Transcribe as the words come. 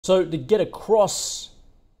So to get across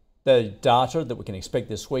the data that we can expect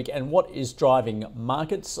this week and what is driving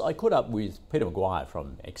markets, I caught up with Peter McGuire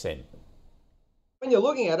from XN. When you're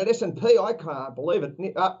looking at it, S&P, I can't believe it,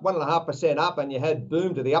 up 1.5% up, and you had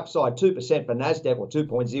boom to the upside, 2% for NASDAQ or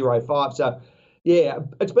 2.05. So, yeah,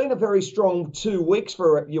 it's been a very strong 2 weeks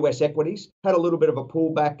for US equities. Had a little bit of a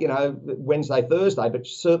pullback, Wednesday, Thursday, but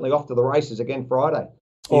certainly off to the races again Friday.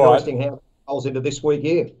 Interesting how it rolls into this week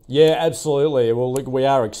here. Yeah, absolutely. Well, look, we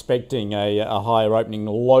are expecting a higher opening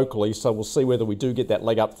locally, so we'll see whether we do get that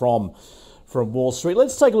leg up from Wall Street.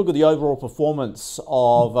 Let's take a look at the overall performance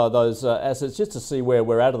of those assets just to see where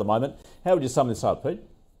we're at the moment. How would you sum this up, Pete?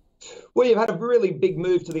 Well, you've had a really big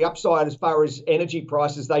move to the upside as far as energy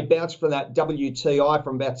prices. They bounced from that WTI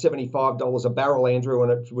from about $75 a barrel, Andrew,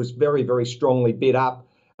 and it was very, very strongly bid up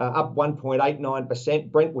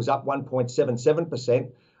 1.89%. Brent was up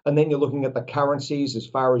 1.77%. And then you're looking at the currencies as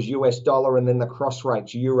far as US dollar and then the cross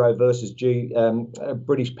rates, euro versus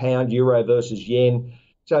British pound, euro versus yen.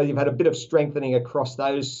 So you've had a bit of strengthening across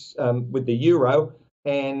those with the euro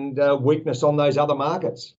and weakness on those other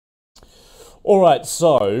markets. All right,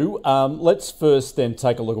 so let's first then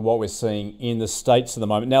take a look at what we're seeing in the States at the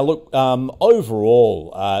moment. Now, look,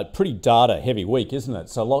 overall, pretty data-heavy week, isn't it?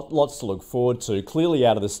 So lots to look forward to. Clearly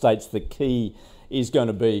out of the States, the key is going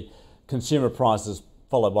to be consumer prices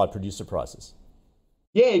followed by producer prices.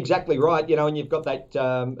 Yeah, exactly right. And you've got that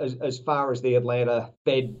as far as the Atlanta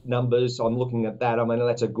Fed numbers, I'm looking at that. I mean,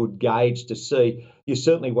 that's a good gauge to see. You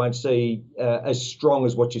certainly won't see as strong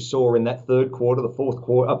as what you saw in that third quarter, the fourth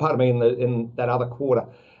quarter, in that other quarter.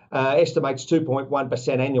 Estimates 2.1%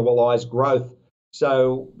 annualized growth.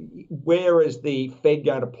 So where is the Fed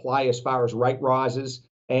going to play as far as rate rises?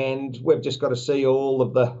 And we've just got to see all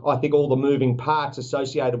the moving parts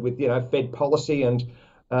associated with, Fed policy and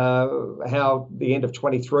how the end of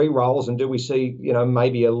 23 rolls, and do we see,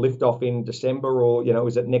 maybe a lift off in December, or,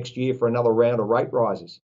 is it next year for another round of rate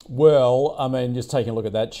rises? Well, I mean, just taking a look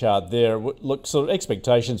at that chart there, look, sort of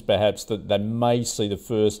expectations perhaps that they may see the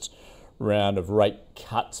first round of rate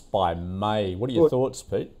cuts by May. What are your thoughts,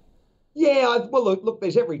 Pete? Yeah, well, look,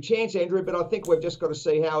 there's every chance, Andrew, but I think we've just got to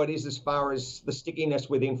see how it is as far as the stickiness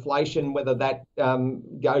with inflation, whether that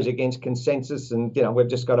goes against consensus, and, we've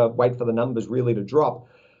just got to wait for the numbers really to drop.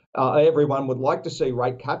 Everyone would like to see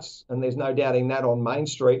rate cuts, and there's no doubting that on Main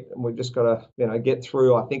Street. And we've just got to, get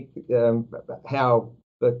through, I think, how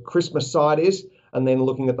the Christmas side is, and then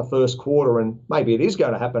looking at the first quarter, and maybe it is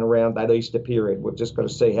going to happen around that Easter period. We've just got to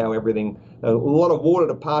see how everything, a lot of water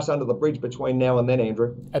to pass under the bridge between now and then,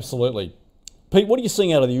 Andrew. Absolutely. Pete, what are you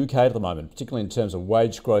seeing out of the UK at the moment, particularly in terms of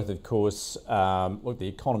wage growth, of course? Look, the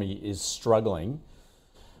economy is struggling.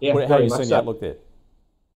 Yeah, how are you seeing the outlook there?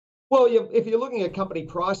 Well, if you're looking at company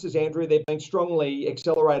prices, Andrew, they've been strongly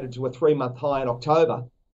accelerated to a 3-month high in October.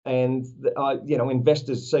 And,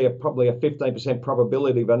 investors see probably a 15%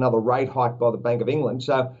 probability of another rate hike by the Bank of England.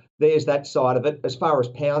 So there's that side of it. As far as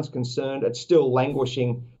pound's concerned, it's still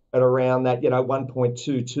languishing at around that,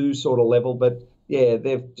 1.22 sort of level. But, yeah,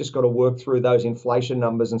 they've just got to work through those inflation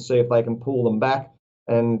numbers and see if they can pull them back.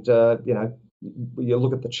 And, you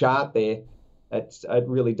look at the chart there. It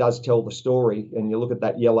really does tell the story, and you look at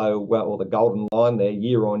that yellow, or the golden line there,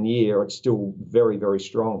 year on year, it's still very, very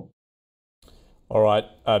strong. All right,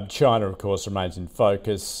 China, of course, remains in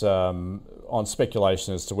focus on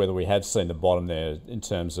speculation as to whether we have seen the bottom there in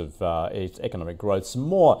terms of its economic growth. Some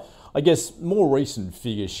more recent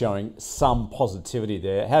figures showing some positivity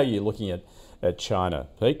there. How are you looking at China,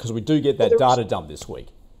 Pete? Because we do get that data dump this week.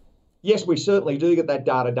 Yes, we certainly do get that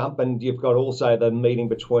data dump, and you've got also the meeting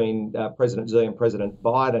between President Xi and President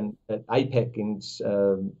Biden at APEC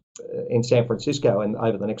in San Francisco and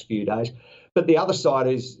over the next few days. But the other side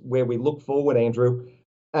is where we look forward, Andrew.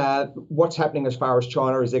 What's happening as far as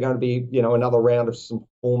China? Is there going to be, another round of some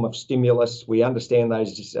form of stimulus? We understand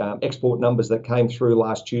those export numbers that came through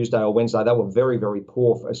last Tuesday or Wednesday. They were very, very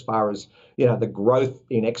poor as far as, the growth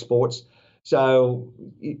in exports. So,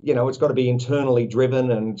 it's got to be internally driven,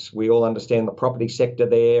 and we all understand the property sector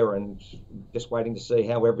there, and just waiting to see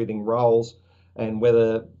how everything rolls and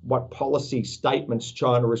what policy statements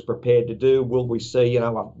China is prepared to do. Will we see,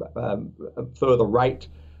 a further rate,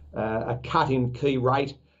 a cut in key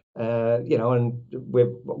rate, and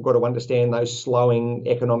we've got to understand those slowing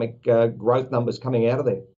economic growth numbers coming out of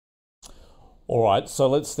there. All right, so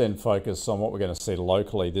let's then focus on what we're going to see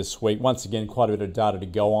locally this week. Once again, quite a bit of data to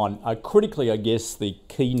go on. Critically, I guess the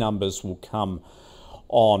key numbers will come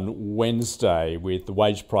on Wednesday with the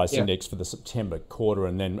wage price index for the September quarter,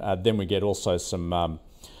 and then we get also some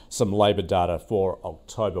labour data for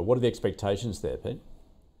October. What are the expectations there, Pete?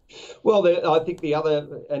 Well, I think the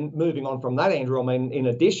other, and moving on from that, Andrew, I mean, in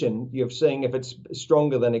addition, you're seeing if it's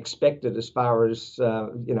stronger than expected as far as,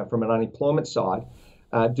 from an unemployment side,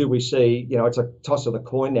 do we see, it's a toss of the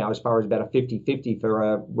coin now as far as about a 50-50 for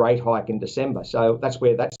a rate hike in December. So that's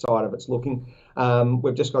where that side of it's looking.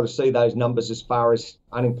 We've just got to see those numbers as far as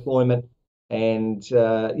unemployment and,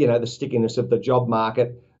 the stickiness of the job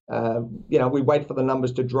market. We wait for the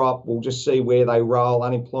numbers to drop. We'll just see where they roll.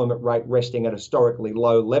 Unemployment rate resting at historically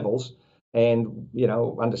low levels, and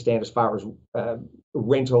understand as far as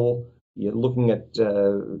rental. You're looking at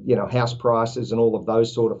house prices and all of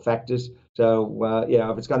those sort of factors. So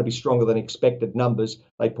if it's going to be stronger than expected numbers,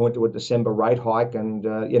 they point to a December rate hike and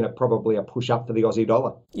probably a push up for the Aussie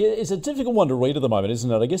dollar. Yeah, it's a difficult one to read at the moment,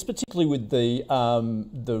 isn't it? I guess particularly with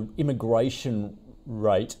the immigration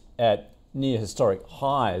rate at near historic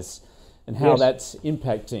highs, and how that's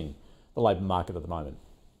impacting the labour market at the moment.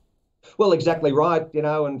 Well, exactly right,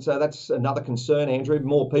 and so that's another concern, Andrew.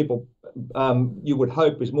 More people, you would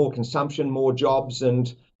hope, is more consumption, more jobs,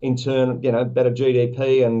 and in turn, better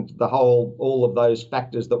GDP and all of those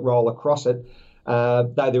factors that roll across it.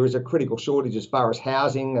 Though there is a critical shortage as far as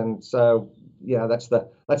housing, and so that's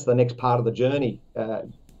the next part of the journey.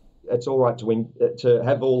 It's all right to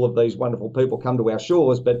have all of these wonderful people come to our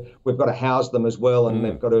shores, but we've got to house them as well, and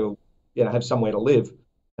they've got to, have somewhere to live,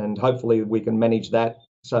 and hopefully we can manage that.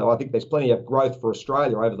 So I think there's plenty of growth for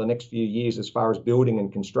Australia over the next few years as far as building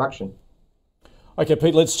and construction. Okay,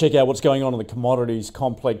 Pete, let's check out what's going on in the commodities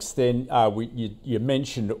complex then. You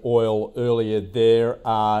mentioned oil earlier there.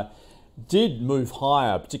 Did move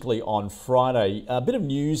higher, particularly on Friday. A bit of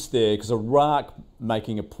news there, because Iraq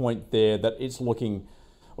making a point there that it's looking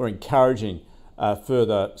or encouraging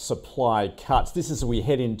further supply cuts. This is as we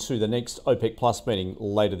head into the next OPEC Plus meeting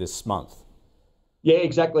later this month. Yeah,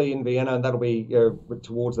 exactly, in Vienna, and that'll be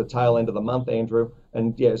towards the tail end of the month, Andrew.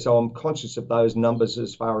 And so I'm conscious of those numbers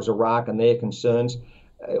as far as Iraq and their concerns.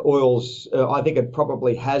 Oil's, I think it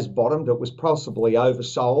probably has bottomed. It was possibly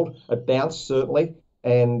oversold. It bounced, certainly.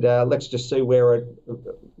 And let's just see where it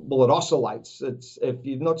oscillates. If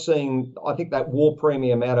you're not seeing, I think that war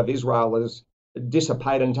premium out of Israel is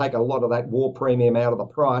dissipate and take a lot of that war premium out of the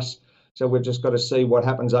price. So we've just got to see what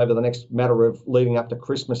happens over the next matter of leading up to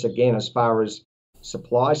Christmas again, as far as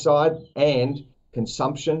supply side and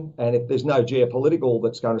consumption. And if there's no geopolitical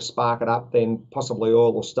that's going to spark it up, then possibly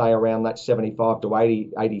oil will stay around that 75 to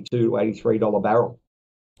 80, 82 to $83 barrel.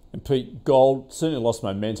 And Pete, gold certainly lost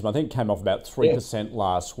momentum. I think it came off about 3%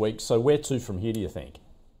 last week. So where to from here, do you think?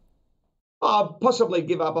 Possibly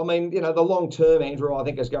give up. I mean, the long term, Andrew, I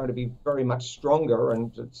think is going to be very much stronger,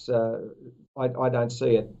 and it's I don't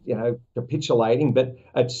see it, capitulating, but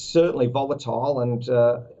it's certainly volatile. And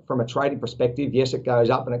from a trading perspective, yes, it goes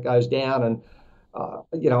up and it goes down. And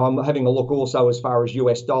I'm having a look also as far as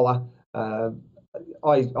US dollar.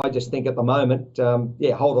 I just think at the moment,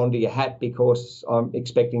 hold on to your hat, because I'm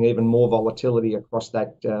expecting even more volatility across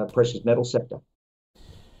that precious metal sector.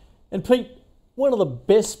 And Pete, one of the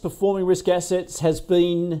best performing risk assets has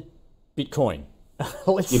been Bitcoin.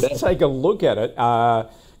 Let's take a look at it.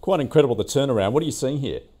 Quite incredible, the turnaround. What are you seeing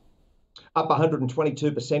here? Up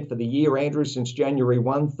 122% for the year, Andrew, since January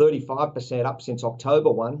 1, 35% up since October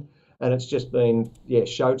 1. And it's just been,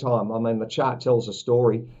 showtime. I mean, the chart tells a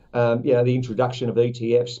story. The introduction of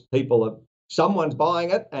ETFs, someone's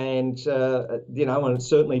buying it, and, and it's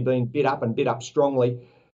certainly been bid up and bid up strongly.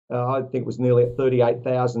 I think it was nearly at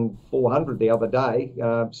 38,400 the other day.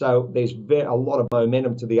 So there's a lot of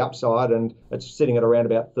momentum to the upside, and it's sitting at around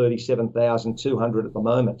about 37,200 at the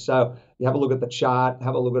moment. So you have a look at the chart,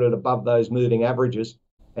 have a look at it above those moving averages,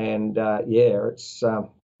 and it's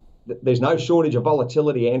there's no shortage of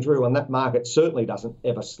volatility, Andrew, and that market certainly doesn't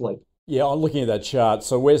ever sleep. Yeah, I'm looking at that chart.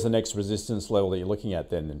 So where's the next resistance level that you're looking at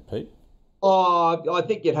then, Pete? I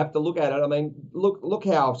think you'd have to look at it. I mean, look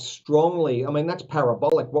how strongly, that's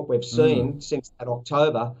parabolic, what we've seen since that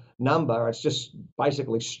October number. It's just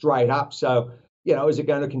basically straight up. So, is it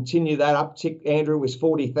going to continue that uptick, Andrew? Is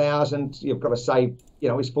 40,000, you've got to say,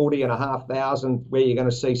 is 40,500 where you're going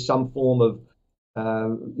to see some form of,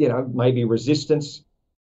 maybe resistance?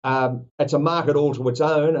 It's a market all to its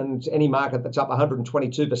own, and any market that's up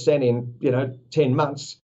 122% in, 10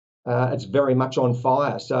 months, it's very much on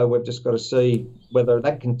fire. So we've just got to see whether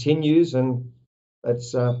that continues, and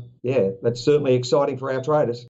it's that's certainly exciting for our traders.